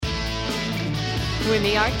When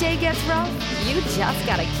the art day gets rough, you just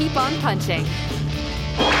gotta keep on punching.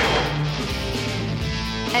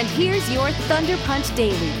 And here's your Thunder Punch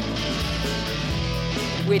Daily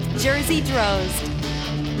with Jersey Drozd.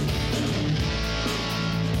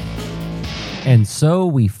 And so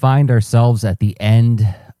we find ourselves at the end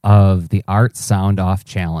of the Art SoundOff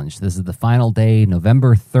Challenge. This is the final day,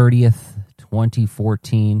 November 30th,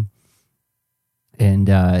 2014. And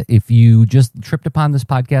if you just tripped upon this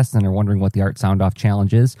podcast and are wondering what the Art SoundOff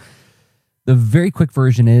Challenge is, the very quick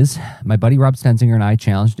version is my buddy Rob Stenzinger and I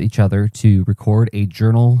challenged each other to record a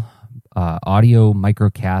journal audio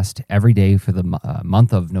microcast every day for the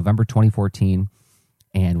month of November 2014.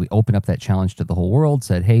 And we opened up that challenge to the whole world,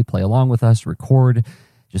 said, hey, play along with us, record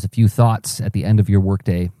just a few thoughts at the end of your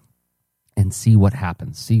workday and see what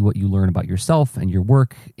happens. See what you learn about yourself and your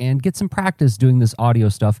work and get some practice doing this audio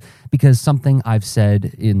stuff, because something I've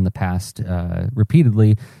said in the past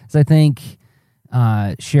repeatedly is I think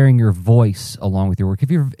sharing your voice along with your work,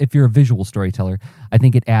 if you're a visual storyteller, I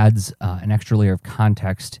think it adds an extra layer of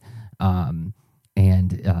context and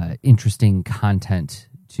interesting content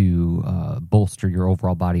to bolster your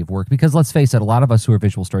overall body of work. Because let's face it, a lot of us who are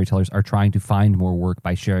visual storytellers are trying to find more work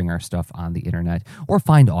by sharing our stuff on the internet, or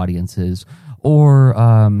find audiences, or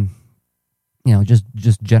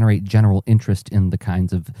just generate general interest in the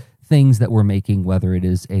kinds of things that we're making, whether it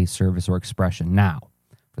is a service or expression. Now,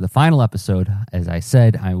 for the final episode, as I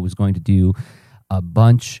said, I was going to do a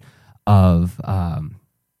bunch of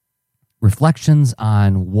reflections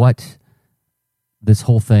on what this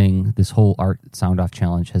whole Art SoundOff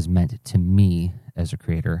Challenge has meant to me as a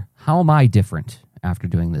creator. How am I different after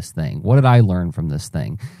doing this thing? What did I learn from this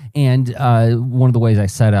thing? And one of the ways I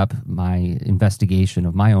set up my investigation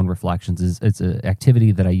of my own reflections is it's an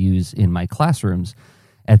activity that I use in my classrooms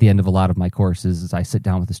at the end of a lot of my courses. Is I sit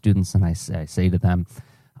down with the students and I say to them,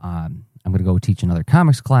 I'm going to go teach another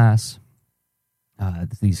comics class.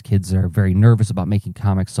 These kids are very nervous about making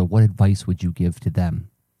comics, so what advice would you give to them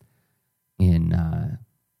in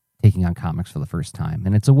taking on comics for the first time?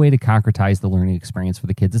 And it's a way to concretize the learning experience for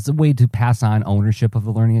the kids. It's a way to pass on ownership of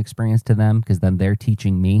the learning experience to them, because then they're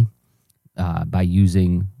teaching me by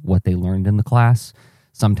using what they learned in the class.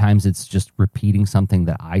 Sometimes it's just repeating something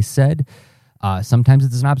that I said. Sometimes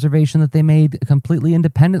it's an observation that they made completely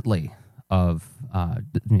independently of,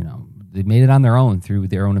 they made it on their own through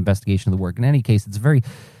their own investigation of the work. In any case,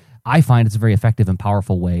 I find it's a very effective and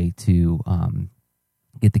powerful way to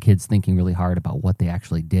get the kids thinking really hard about what they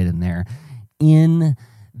actually did in there, in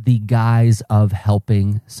the guise of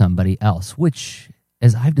helping somebody else, which,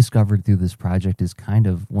 as I've discovered through this project, is kind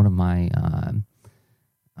of one of my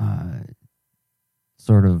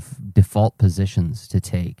sort of default positions to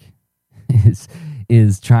take,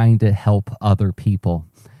 is trying to help other people,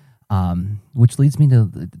 which leads me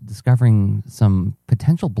to discovering some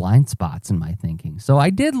potential blind spots in my thinking. So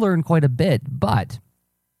I did learn quite a bit, but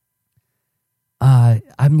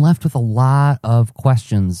I'm left with a lot of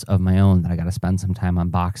questions of my own that I got to spend some time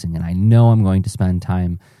unboxing, and I know I'm going to spend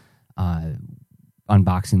time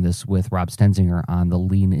unboxing this with Rob Stenzinger on the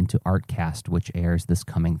Lean Into Artcast, which airs this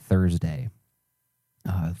coming Thursday,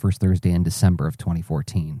 first Thursday in December of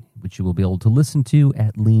 2014, which you will be able to listen to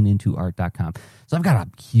at leanintoart.com. So I've got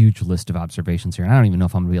a huge list of observations here, and I don't even know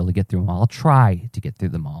if I'm going to be able to get through them all. I'll try to get through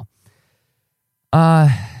them all.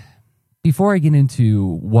 Before I get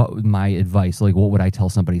into what my advice, like what would I tell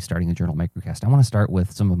somebody starting a journal microcast, I want to start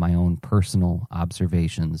with some of my own personal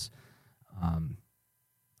observations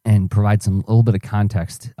and provide a little bit of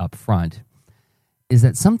context up front. Is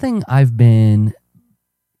that something I've been,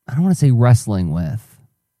 I don't want to say wrestling with,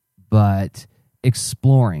 but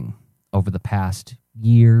exploring over the past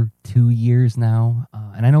year, 2 years now,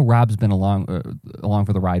 and I know Rob's been along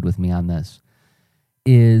for the ride with me on this,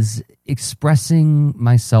 is expressing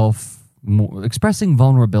myself, expressing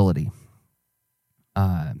vulnerability,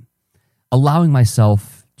 allowing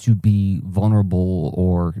myself to be vulnerable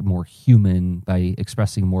or more human by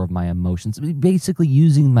expressing more of my emotions, basically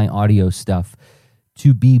using my audio stuff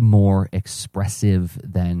to be more expressive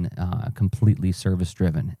than completely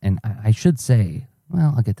service-driven. And I should say,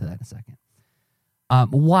 well, I'll get to that in a second.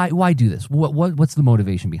 Why do this? What's the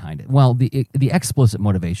motivation behind it? Well, the explicit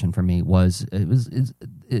motivation for me was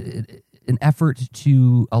an effort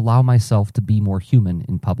to allow myself to be more human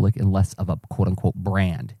in public and less of a quote unquote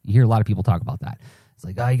brand. You hear a lot of people talk about that. It's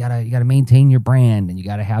like, oh, you gotta maintain your brand and you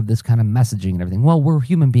gotta have this kind of messaging and everything. Well, we're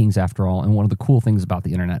human beings after all, and one of the cool things about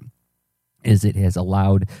the internet is it has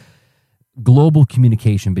allowed global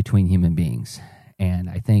communication between human beings. And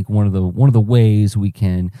I think one of the ways we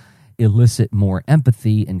can elicit more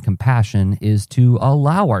empathy and compassion is to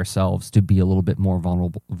allow ourselves to be a little bit more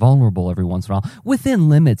vulnerable every once in a while, within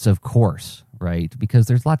limits, of course, right? Because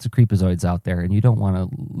there's lots of creepazoids out there, and you don't want to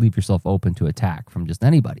leave yourself open to attack from just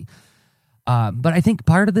anybody. But I think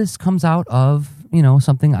part of this comes out of,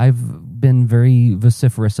 something I've been very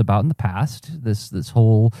vociferous about in the past, this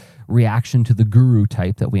whole reaction to the guru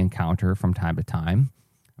type that we encounter from time to time,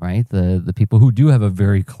 right? The people who do have a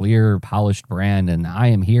very clear, polished brand, and I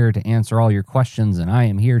am here to answer all your questions, and I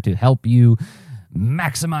am here to help you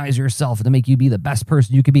maximize yourself to make you be the best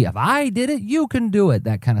person you can be. If I did it, you can do it,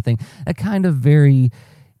 that kind of thing. That kind of very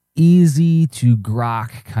easy to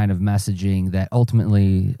grok kind of messaging that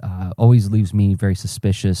ultimately always leaves me very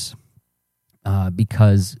suspicious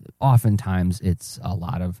because oftentimes it's a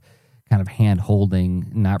lot of kind of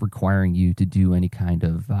hand-holding, not requiring you to do any kind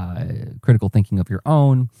of critical thinking of your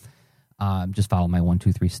own. Just follow my 1,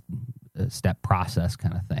 2, 3 step process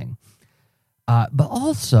kind of thing. But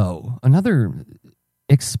also another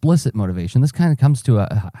explicit motivation, this kind of comes to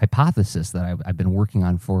a hypothesis that I've been working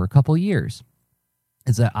on for a couple of years,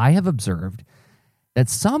 is that I have observed that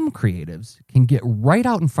some creatives can get right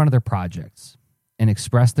out in front of their projects and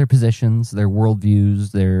express their positions, their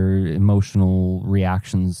worldviews, their emotional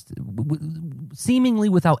reactions, seemingly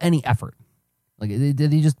without any effort. Like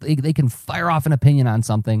they can fire off an opinion on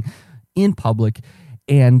something in public,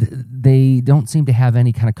 and they don't seem to have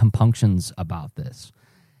any kind of compunctions about this,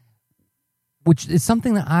 which is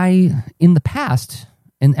something that I, in the past,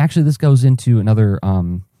 and actually this goes into another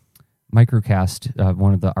microcast,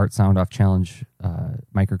 one of the Art SoundOff Challenge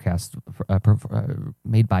microcasts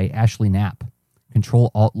made by Ashley Knapp,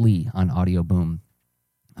 Control-Alt-Lee on Audio Boom.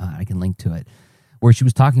 I can link to it, where she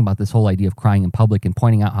was talking about this whole idea of crying in public and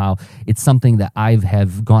pointing out how it's something that I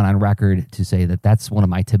have gone on record to say that that's one of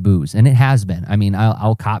my taboos. And it has been. I mean,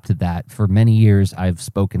 I'll cop to that. For many years, I've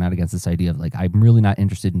spoken out against this idea of, like, I'm really not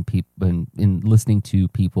interested in people in listening to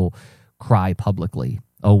people cry publicly.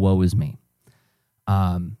 Oh, woe is me.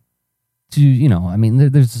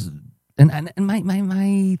 There's and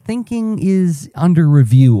my thinking is under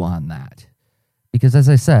review on that, because as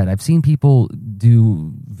I said, I've seen people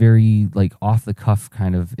do very off the cuff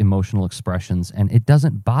kind of emotional expressions, and it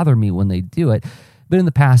doesn't bother me when they do it. But in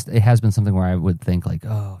the past, it has been something where I would think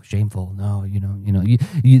oh, shameful. No,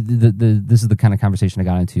 this is the kind of conversation I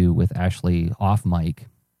got into with Ashley off mic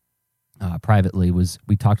privately.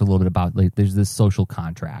 We talked a little bit about there's this social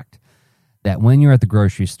contract that when you're at the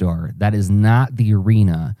grocery store, that is not the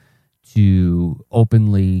arena to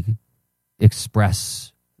openly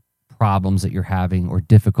express problems that you're having or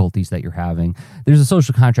difficulties that you're having. There's a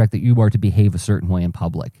social contract that you are to behave a certain way in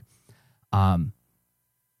public. That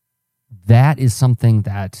is something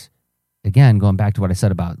that, again, going back to what I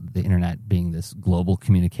said about the internet being this global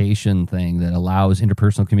communication thing that allows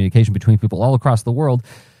interpersonal communication between people all across the world,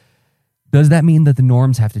 does that mean that the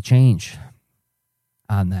norms have to change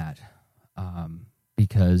on that?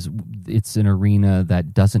 Because it's an arena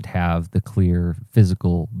that doesn't have the clear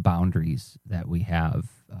physical boundaries that we have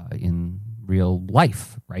in real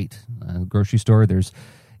life, right? Grocery store, there's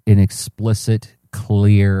an explicit,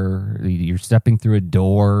 clear, you're stepping through a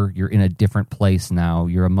door, you're in a different place now,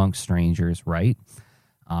 you're amongst strangers, right?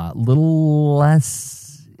 Little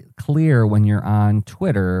less clear when you're on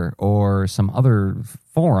Twitter or some other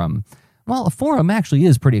forum. Well, a forum actually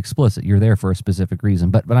is pretty explicit. You're there for a specific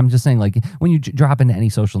reason. But I'm just saying, when you drop into any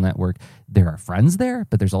social network, there are friends there,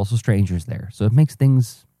 but there's also strangers there. So it makes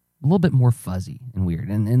things a little bit more fuzzy and weird.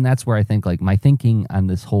 And that's where I think, my thinking on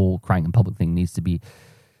this whole crying in public thing needs to be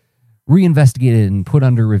reinvestigated and put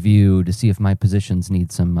under review to see if my positions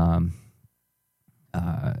need some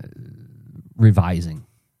revising.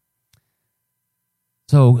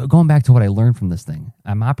 So going back to what I learned from this thing,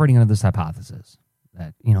 I'm operating under this hypothesis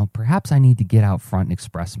that, perhaps I need to get out front and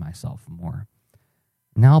express myself more.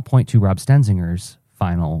 Now I'll point to Rob Stenzinger's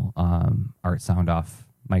final Art SoundOff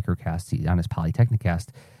microcast on his Polytechnicast.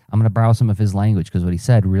 I'm going to borrow some of his language because what he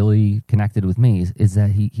said really connected with me is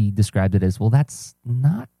that he described it as, well, that's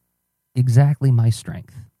not exactly my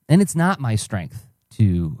strength. And it's not my strength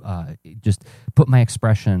to just put my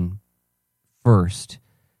expression first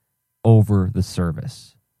over the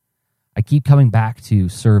service. I keep coming back to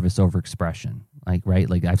service over expression.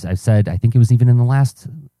 I've said, I think it was even in the last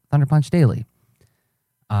Thunder Punch Daily.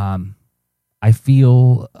 I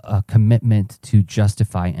feel a commitment to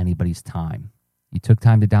justify anybody's time. You took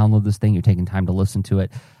time to download this thing. You're taking time to listen to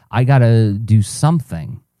it. I got to do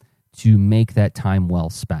something to make that time well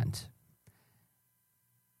spent.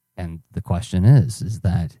 And the question is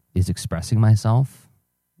expressing myself,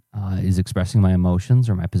 is expressing my emotions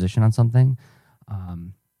or my position on something,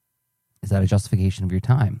 is that a justification of your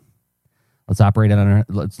time?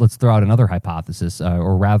 Let's throw out another hypothesis,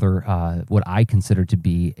 or rather, what I consider to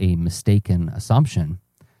be a mistaken assumption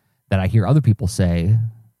that I hear other people say,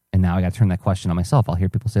 and now I got to turn that question on myself. I'll hear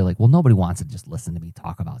people say like, "Well, nobody wants to just listen to me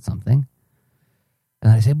talk about something,"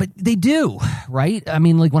 and I say, "But they do, right?" I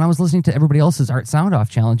mean, like when I was listening to everybody else's Art SoundOff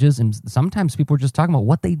challenges, and sometimes people were just talking about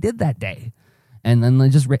what they did that day. And then they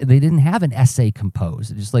didn't have an essay composed.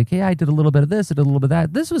 It's just like, hey, I did a little bit of this, I did a little bit of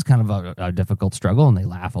that. This was kind of a difficult struggle, and they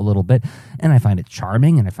laugh a little bit. And I find it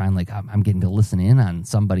charming, and I find like I'm getting to listen in on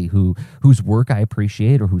somebody whose work I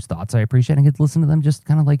appreciate or whose thoughts I appreciate. I get to listen to them just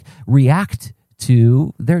kind of like react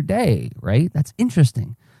to their day, right? That's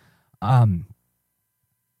interesting. But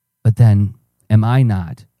then am I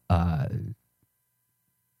not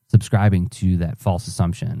subscribing to that false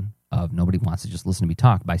assumption of nobody wants to just listen to me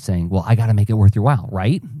talk by saying, well, I got to make it worth your while,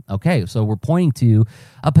 right? Okay, so we're pointing to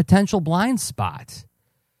a potential blind spot.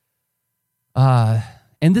 And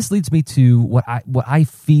this leads me to what I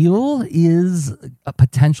feel is a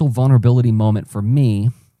potential vulnerability moment for me.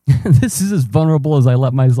 This is as vulnerable as I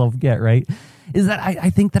let myself get, right? Is that I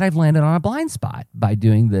think that I've landed on a blind spot by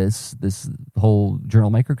doing this whole Journal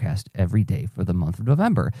Microcast every day for the month of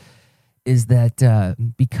November. Is that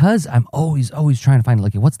because I'm always trying to find,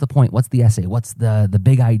 like, what's the point? What's the essay? What's the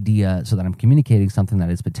big idea so that I'm communicating something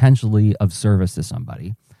that is potentially of service to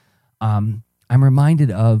somebody? I'm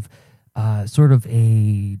reminded of sort of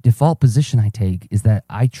a default position I take is that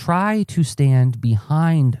I try to stand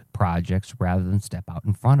behind projects rather than step out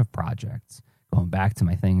in front of projects. Going back to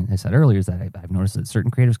my thing I said earlier is that I've noticed that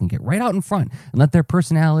certain creators can get right out in front and let their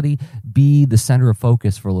personality be the center of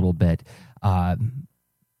focus for a little bit.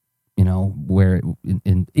 Where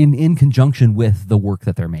in conjunction with the work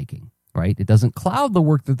that they're making, right? It doesn't cloud the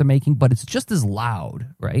work that they're making, but it's just as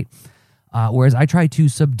loud, right? Whereas I try to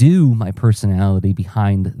subdue my personality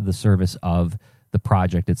behind the service of the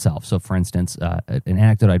project itself. So, for instance, an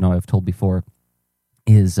anecdote I know I've told before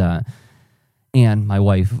is Anne, my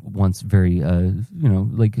wife, once very,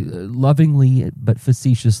 lovingly but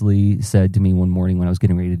facetiously said to me one morning when I was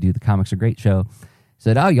getting ready to do the Comics Are Great show,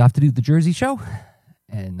 said, "Oh, you have to do the Jersey show?"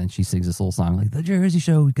 And then she sings this little song like, "The Jersey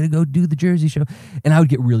Show, we gotta go do the Jersey Show." And I would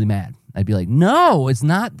get really mad. I'd be like, "No, it's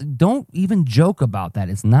not. Don't even joke about that.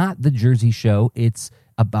 It's not the Jersey Show. It's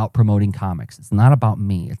about promoting comics. It's not about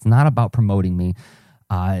me. It's not about promoting me.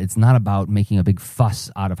 It's not about making a big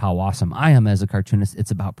fuss out of how awesome I am as a cartoonist.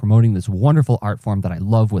 It's about promoting this wonderful art form that I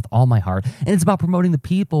love with all my heart. And it's about promoting the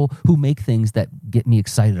people who make things that get me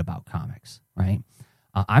excited about comics, right?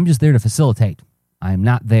 I'm just there to facilitate. I'm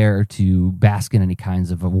not there to bask in any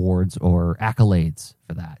kinds of awards or accolades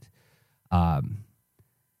for that."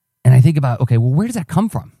 And I think about, okay, well, where does that come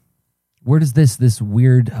from? Where does this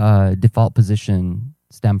weird default position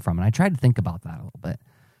stem from? And I tried to think about that a little bit.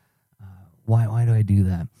 Why do I do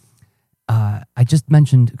that? I just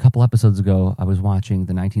mentioned a couple episodes ago, I was watching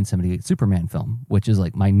the 1978 Superman film, which is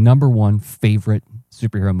like my number one favorite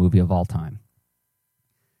superhero movie of all time.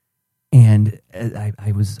 And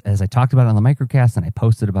I was, as I talked about it on the microcast, and I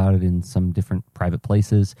posted about it in some different private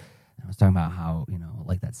places, I was talking about how,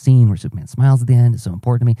 like that scene where Superman smiles at the end is so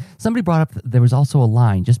important to me. Somebody brought up, there was also a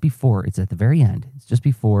line just before, it's at the very end, it's just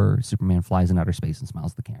before Superman flies in outer space and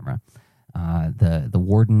smiles at the camera. The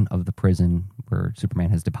warden of the prison where Superman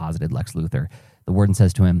has deposited Lex Luthor, the warden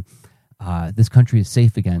says to him, "This country is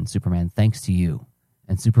safe again, Superman, thanks to you."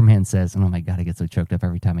 And Superman says, and oh my God, I get so choked up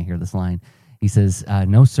every time I hear this line. He says,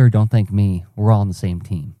 "No, sir, don't thank me. We're all on the same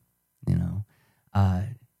team."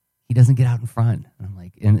 He doesn't get out in front. And I'm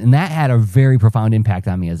like, and that had a very profound impact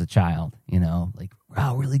on me as a child. Like,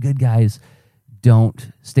 wow, really good guys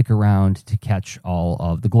don't stick around to catch all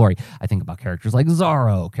of the glory. I think about characters like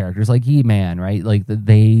Zorro, characters like He-Man, right? Like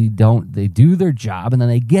they do their job and then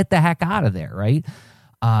they get the heck out of there, right?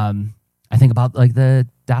 I think about like the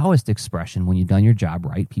Taoist expression, when you've done your job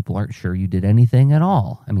right, people aren't sure you did anything at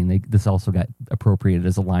all. I mean, this also got appropriated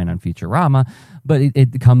as a line on Futurama, but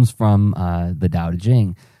it comes from the Tao Te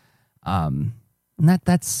Ching. And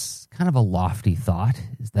that's kind of a lofty thought,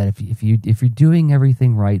 is that if you're doing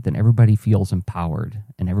everything right, then everybody feels empowered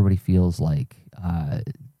and everybody feels like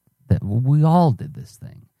that we all did this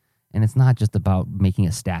thing. And it's not just about making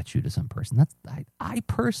a statue to some person. I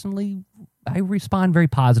personally respond very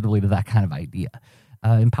positively to that kind of idea,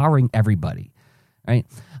 empowering everybody, right?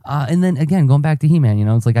 And then again, going back to He-Man,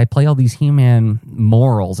 it's like I play all these He-Man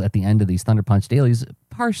morals at the end of these Thunder Punch dailies,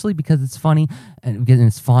 partially because it's funny and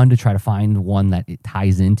it's fun to try to find one that it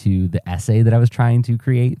ties into the essay that I was trying to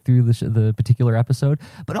create through the particular episode,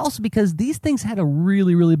 but also because these things had a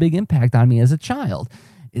really, really big impact on me as a child.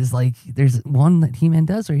 is like, there's one that He-Man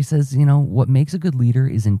does where he says, what makes a good leader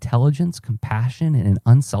is intelligence, compassion, and an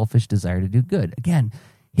unselfish desire to do good. Again,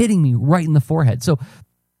 hitting me right in the forehead. So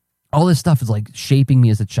all this stuff is like shaping me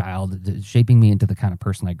as a child, shaping me into the kind of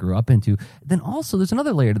person I grew up into. Then also there's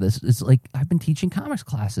another layer to this. It's like I've been teaching comics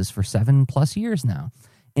classes for 7+ years now.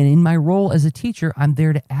 And in my role as a teacher, I'm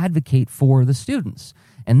there to advocate for the students.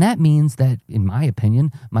 And that means that, in my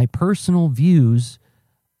opinion, my personal views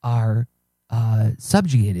are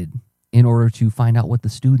subjugated in order to find out what the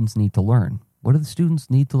students need to learn. What do the students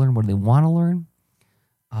need to learn? What do they want to learn?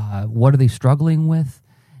 What are they struggling with?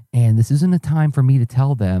 And this isn't a time for me to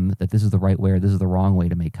tell them that this is the right way or this is the wrong way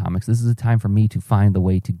to make comics. This is a time for me to find the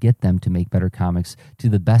way to get them to make better comics to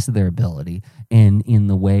the best of their ability and in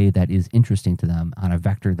the way that is interesting to them on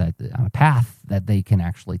a path that they can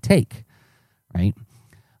actually take, right?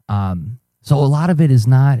 So a lot of it is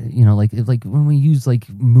not, like when we use like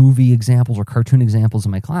movie examples or cartoon examples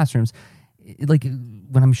in my classrooms, like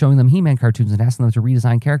when I'm showing them He-Man cartoons and asking them to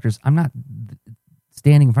redesign characters, I'm not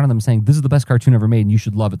standing in front of them saying, this is the best cartoon ever made and you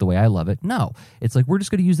should love it the way I love it. No, it's like, we're just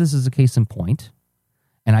going to use this as a case in point.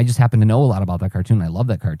 And I just happen to know a lot about that cartoon. I love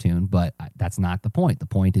that cartoon, but that's not the point. The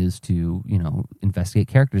point is to, investigate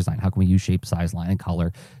character design. How can we use shape, size, line, and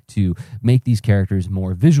color to make these characters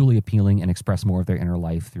more visually appealing and express more of their inner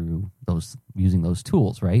life through using those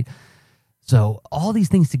tools, right? So all these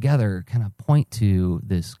things together kind of point to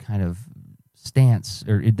this kind of stance,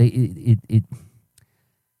 or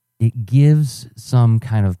it gives some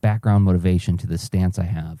kind of background motivation to this stance I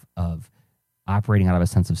have of operating out of a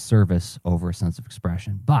sense of service over a sense of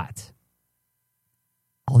expression. But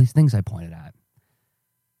all these things I pointed at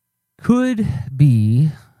could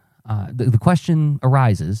be, the question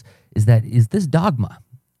arises, is this dogma?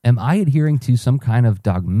 Am I adhering to some kind of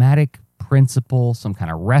dogmatic principle, some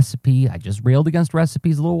kind of recipe? I just railed against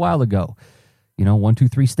recipes a little while ago. 1, 2,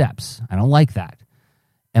 3 steps. I don't like that.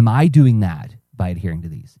 Am I doing that by adhering to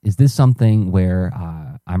these? Is this something where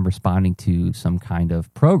I'm responding to some kind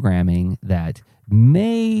of programming that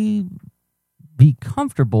may be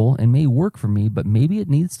comfortable and may work for me, but maybe it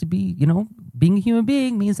needs to be, being a human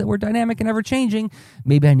being means that we're dynamic and ever changing.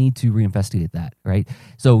 Maybe I need to reinvestigate that, right?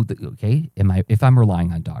 So, if I'm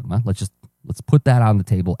relying on dogma, let's put that on the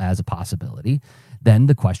table as a possibility. Then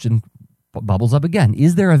the question bubbles up again.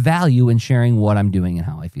 Is there a value in sharing what I'm doing and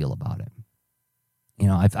how I feel about it?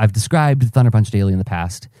 I've described Thunder Punch Daily in the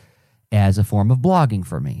past as a form of blogging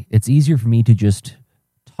for me. It's easier for me to just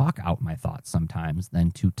talk out my thoughts sometimes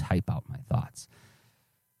than to type out my thoughts.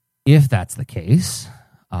 If that's the case,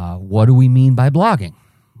 what do we mean by blogging?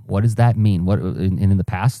 What does that mean? In the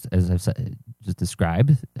past, as I've just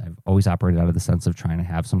described, I've always operated out of the sense of trying to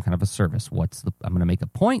have some kind of a service. I'm going to make a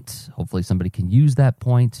point. Hopefully somebody can use that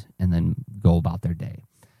point and then go about their day.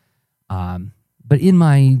 But in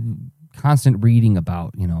my constant reading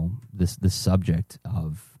about, this subject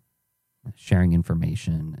of sharing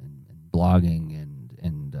information and blogging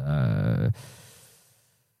and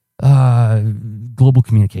global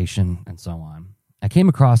communication and so on, I came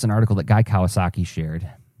across an article that Guy Kawasaki shared,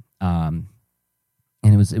 and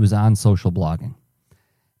it was on social blogging.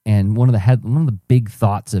 And one of the big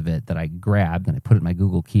thoughts of it that I grabbed and I put it in my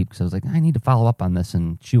Google Keep because I was like, I need to follow up on this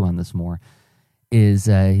and chew on this more. Is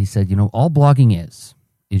he said, all blogging is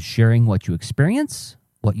sharing what you experience,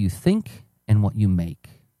 what you think, and what you make.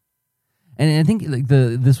 And I think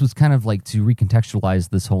this was kind of like to recontextualize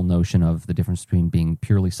this whole notion of the difference between being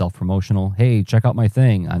purely self-promotional. Hey, check out my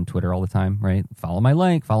thing on Twitter all the time, right? Follow my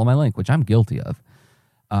link, which I'm guilty of.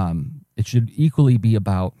 It should equally be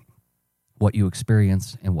about what you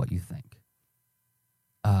experience and what you think.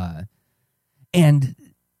 And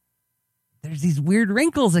there's these weird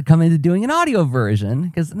wrinkles that come into doing an audio version,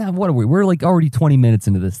 because now what are we? We're like already 20 minutes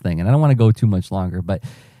into this thing, and I don't want to go too much longer, but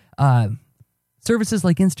services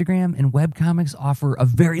like Instagram and webcomics offer a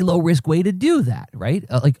very low-risk way to do that, right?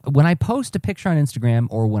 Like when I post a picture on Instagram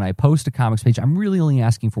or when I post a comics page, I'm really only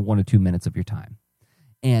asking for 1 or 2 minutes of your time.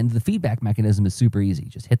 And the feedback mechanism is super easy.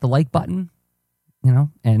 Just hit the like button,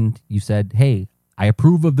 and you said, hey, I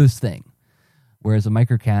approve of this thing. Whereas a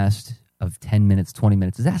microcast of 10 minutes, 20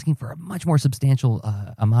 minutes is asking for a much more substantial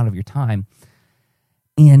amount of your time.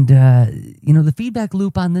 And, the feedback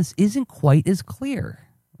loop on this isn't quite as clear,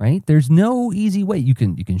 right? There's no easy way. You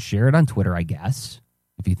can share it on Twitter, I guess,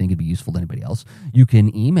 if you think it'd be useful to anybody else. You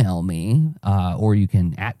can email me, or you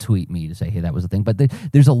can @tweet me to say, hey, that was the thing. But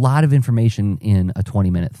there's a lot of information in a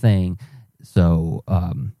 20-minute thing. So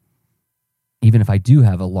even if I do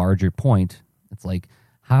have a larger point, it's like,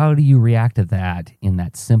 how do you react to that in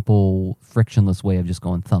that simple, frictionless way of just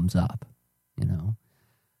going thumbs up,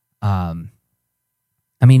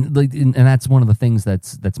 I mean, and that's one of the things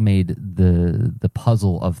that's made the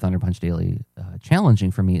puzzle of Thunder Punch Daily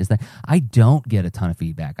challenging for me, is that I don't get a ton of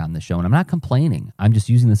feedback on the show, and I'm not complaining. I'm just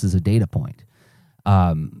using this as a data point.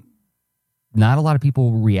 Not a lot of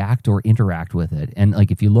people react or interact with it, and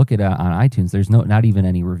like if you look at it on iTunes, there's not even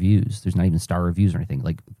any reviews. There's not even star reviews or anything.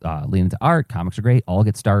 Like Lean Into Art, Comics Are Great, all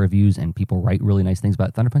get star reviews, and people write really nice things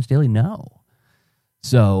about Thunder Punch Daily. No,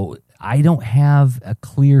 so I don't have a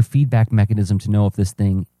clear feedback mechanism to know if this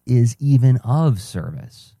thing is even of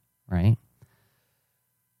service, right?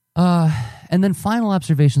 And then final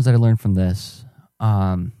observations that I learned from this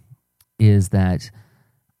is that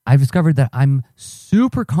I've discovered that I'm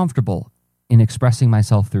super comfortable in expressing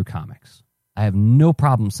myself through comics. I have no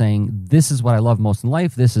problem saying, this is what I love most in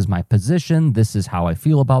life, this is my position, this is how I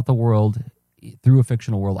feel about the world. Through a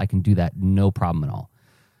fictional world, I can do that, no problem at all.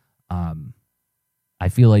 I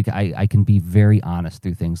feel like I can be very honest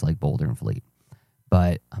through things like Boulder and Fleet,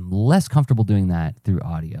 but I'm less comfortable doing that through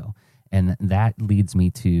audio. And that leads me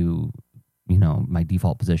to, my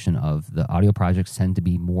default position of the audio projects tend to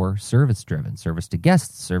be more service-driven, service to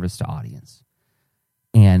guests, service to audience.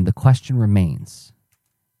 And the question remains,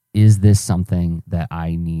 is this something that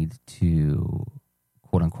I need to,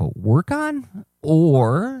 quote-unquote, work on?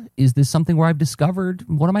 Or is this something where I've discovered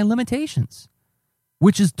one of my limitations?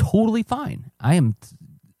 Which is totally fine. I am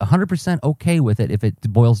 100% okay with it if it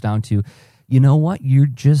boils down to, you know what, you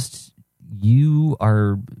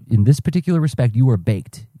are, in this particular respect, you are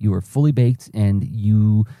baked. You are fully baked, and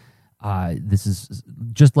this is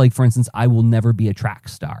just like, for instance, I will never be a track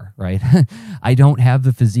star, right? I don't have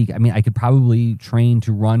the physique. I mean, I could probably train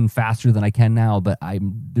to run faster than I can now, but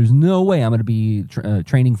there's no way I'm going to be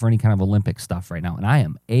training for any kind of Olympic stuff right now, and I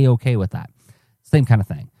am A-okay with that. Same kind of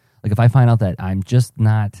thing. Like if I find out that I'm just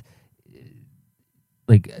not,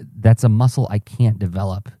 like that's a muscle I can't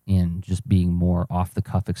develop in just being more off the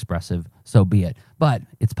cuff expressive, so be it. But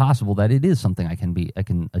it's possible that it is something I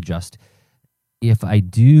can adjust. If I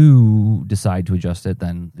do decide to adjust it,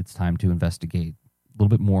 then it's time to investigate a little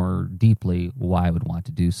bit more deeply why I would want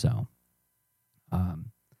to do so.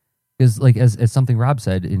 Because like as something Rob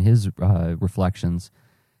said in his reflections,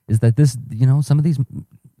 is that this, some of these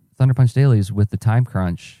Thunder Punch Dailies with the time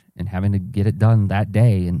crunch and having to get it done that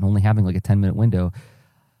day and only having like a 10-minute window,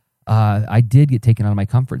 I did get taken out of my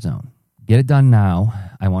comfort zone. Get it done now.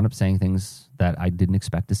 I wound up saying things that I didn't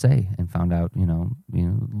expect to say and found out, a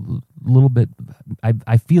little bit.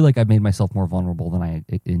 I feel like I've made myself more vulnerable than I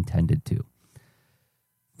intended to.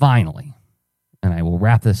 Finally, and I will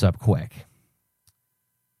wrap this up quick,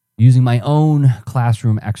 using my own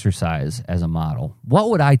classroom exercise as a model, what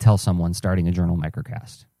would I tell someone starting a journal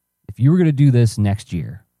microcast? If you were going to do this next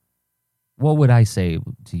year, what would I say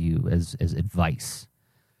to you as advice?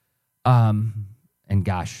 And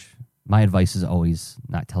gosh, my advice is always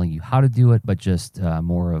not telling you how to do it, but just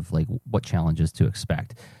more of like what challenges to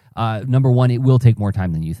expect. Number one, it will take more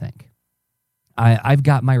time than you think. I've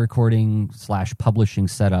got my recording/publishing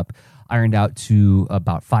setup ironed out to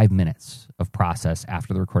about 5 minutes of process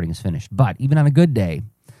after the recording is finished. But even on a good day,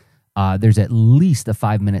 there's at least a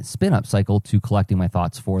 5-minute spin-up cycle to collecting my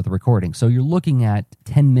thoughts for the recording. So you're looking at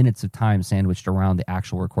 10 minutes of time sandwiched around the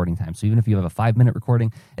actual recording time. So even if you have a 5-minute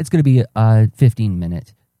recording, it's going to be a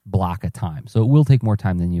 15-minute block of time. So it will take more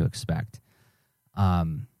time than you expect.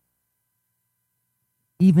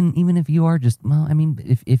 Even if you are just,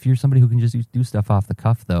 if you're somebody who can just do stuff off the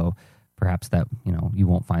cuff, though, perhaps that, you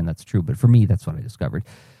won't find that's true. But for me, that's what I discovered.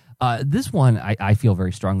 This one I feel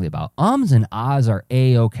very strongly about. Ums and ahs are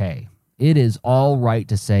A-okay. It is all right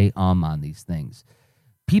to say on these things.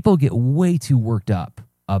 People get way too worked up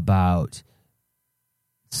about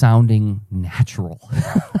sounding natural.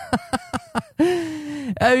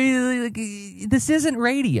 I mean, this isn't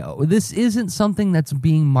radio. This isn't something that's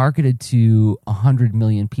being marketed to 100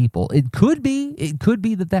 million people. It could be. It could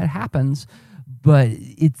be that happens. But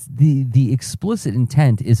it's the explicit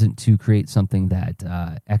intent isn't to create something that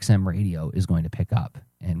XM radio is going to pick up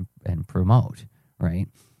and promote, right?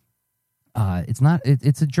 It's not.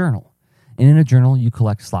 It's a journal, and in a journal you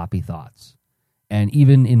collect sloppy thoughts. And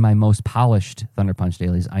even in my most polished Thunder Punch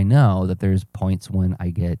dailies, I know that there's points when I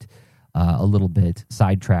get a little bit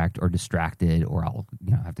sidetracked or distracted, or I'll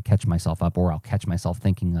have to catch myself up, or I'll catch myself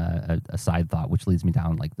thinking a side thought, which leads me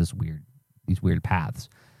down like these weird paths.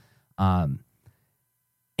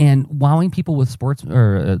 And wowing people with sports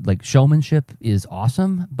or like showmanship is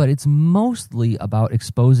awesome, but it's mostly about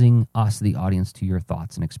exposing us, the audience, to your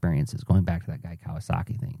thoughts and experiences. Going back to that Guy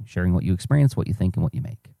Kawasaki thing, sharing what you experience, what you think, and what you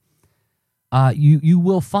make. you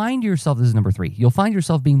will find yourself, this is number 3, you'll find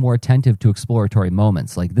yourself being more attentive to exploratory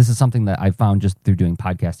moments. Like, this is something that I've found just through doing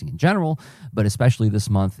podcasting in general, but especially this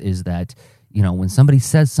month, is that, when somebody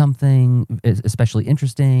says something especially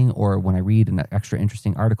interesting, or when I read an extra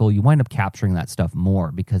interesting article, you wind up capturing that stuff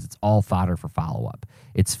more because it's all fodder for follow-up.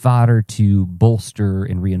 It's fodder to bolster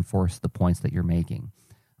and reinforce the points that you're making.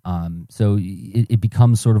 So it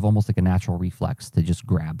becomes sort of almost like a natural reflex to just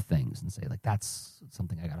grab things and say, like, that's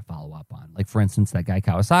something I got to follow up on. Like, for instance, that Guy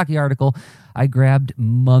Kawasaki article I grabbed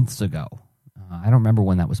months ago. I don't remember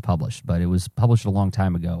when that was published, but it was published a long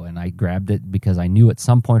time ago, and I grabbed it because I knew at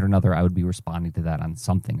some point or another I would be responding to that on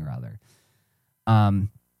something or other.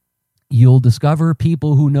 You'll discover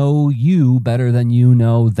people who know you better than you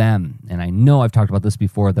know them. And I know I've talked about this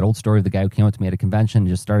before, that old story of the guy who came up to me at a convention and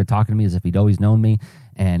just started talking to me as if he'd always known me.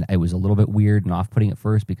 And it was a little bit weird and off-putting at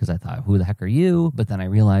first because I thought, who the heck are you? But then I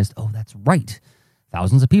realized, oh, that's right.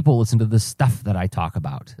 Thousands of people listen to this stuff that I talk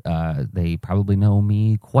about. They probably know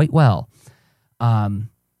me quite well. And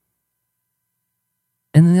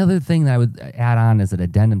then the other thing that I would add on as an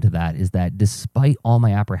addendum to that is that despite all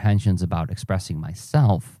my apprehensions about expressing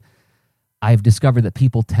myself, I've discovered that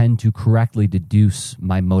people tend to correctly deduce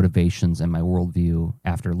my motivations and my worldview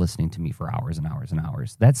after listening to me for hours and hours and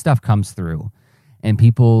hours. That stuff comes through, and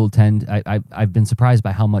people tend, I've been surprised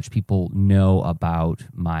by how much people know about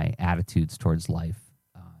my attitudes towards life,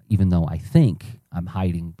 even though I think I'm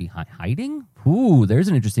hiding? Ooh, there's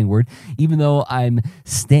an interesting word. Even though I'm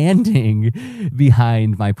standing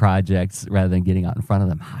behind my projects rather than getting out in front of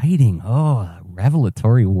them. Hiding. Oh, a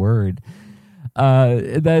revelatory word.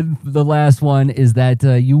 Then the last one is that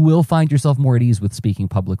you will find yourself more at ease with speaking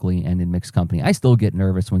publicly and in mixed company. I still get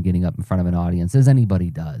nervous when getting up in front of an audience, as anybody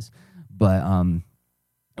does. But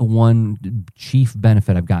one chief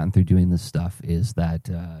benefit I've gotten through doing this stuff is that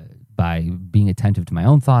by being attentive to my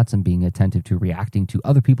own thoughts and being attentive to reacting to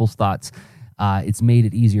other people's thoughts, it's made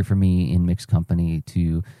it easier for me in mixed company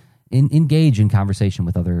to engage in conversation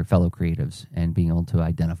with other fellow creatives and being able to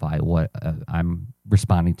identify what I'm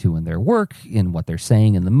responding to in their work and what they're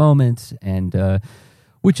saying in the moment. And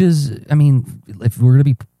which is, I mean, if we're going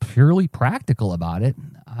to be purely practical about it,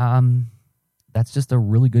 that's just a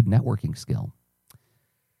really good networking skill.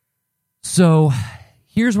 So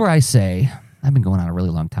here's where I say, I've been going on a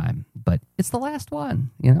really long time, but it's the last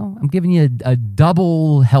one. I'm giving you a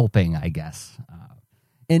double helping, I guess.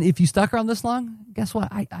 And if you stuck around this long, guess what?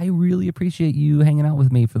 I really appreciate you hanging out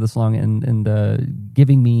with me for this long and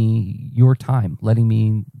giving me your time, letting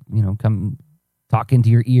me, come talk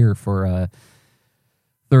into your ear for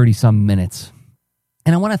 30-some minutes.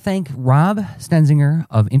 And I want to thank Rob Stenzinger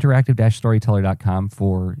of interactive-storyteller.com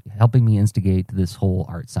for helping me instigate this whole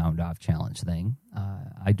Art SoundOff Challenge thing.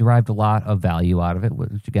 I derived a lot of value out of it,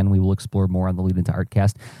 which, again, we will explore more on the Lead Into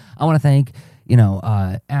Artcast. I want to thank,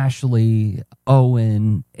 Ashley,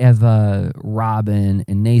 Owen, Eva, Robin,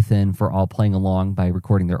 and Nathan for all playing along by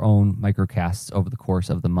recording their own microcasts over the course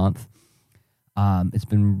of the month. It's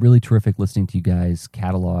been really terrific listening to you guys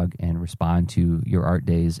catalog and respond to your art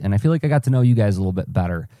days. And I feel like I got to know you guys a little bit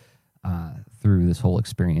better through this whole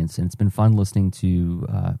experience. And it's been fun listening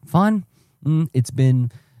to it's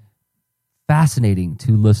been fascinating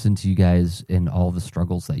to listen to you guys and all the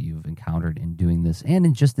struggles that you've encountered in doing this and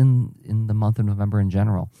in the month of November in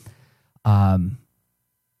general.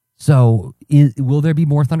 So will there be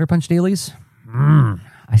more Thunder Punch dailies?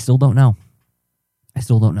 I still don't know.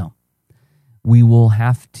 We will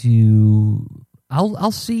have to,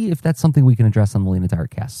 I'll see if that's something we can address on the Lean Into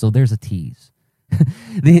Artcast. So there's a tease.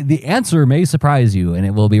 The answer may surprise you, and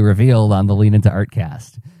it will be revealed on the Lean Into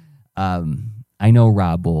Artcast. I know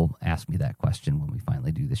Rob will ask me that question when we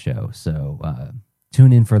finally do the show. So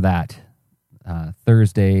tune in for that.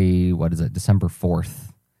 Thursday, December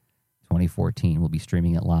 4th, 2014. We'll be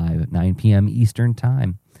streaming it live at 9 p.m. Eastern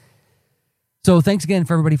Time. So thanks again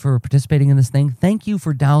for everybody for participating in this thing. Thank you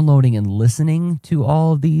for downloading and listening to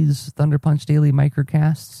all of these Thunder Punch Daily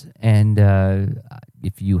microcasts. And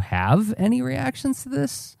if you have any reactions to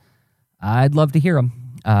this, I'd love to hear them.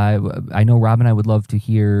 I know Rob and I would love to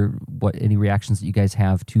hear any reactions that you guys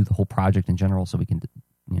have to the whole project in general, so we can,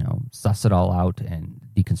 suss it all out and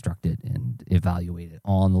deconstruct it and evaluate it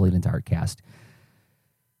all on the Lead Into Artcast.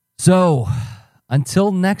 So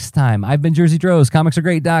until next time, I've been Jersey Droz,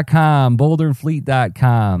 comicsaregreat.com,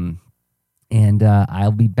 boulderandfleet.com, and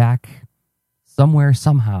I'll be back somewhere,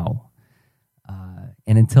 somehow.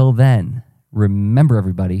 And until then, remember,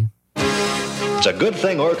 everybody, it's a good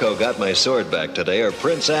thing Orko got my sword back today, or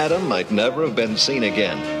Prince Adam might never have been seen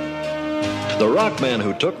again. The rock man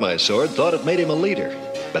who took my sword thought it made him a leader.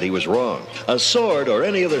 But he was wrong. A sword or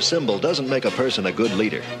any other symbol doesn't make a person a good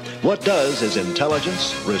leader. What does is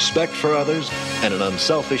intelligence, respect for others, and an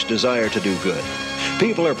unselfish desire to do good.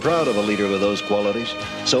 People are proud of a leader with those qualities.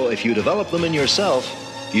 So if you develop them in yourself,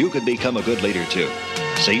 you could become a good leader too.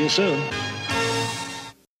 See you soon.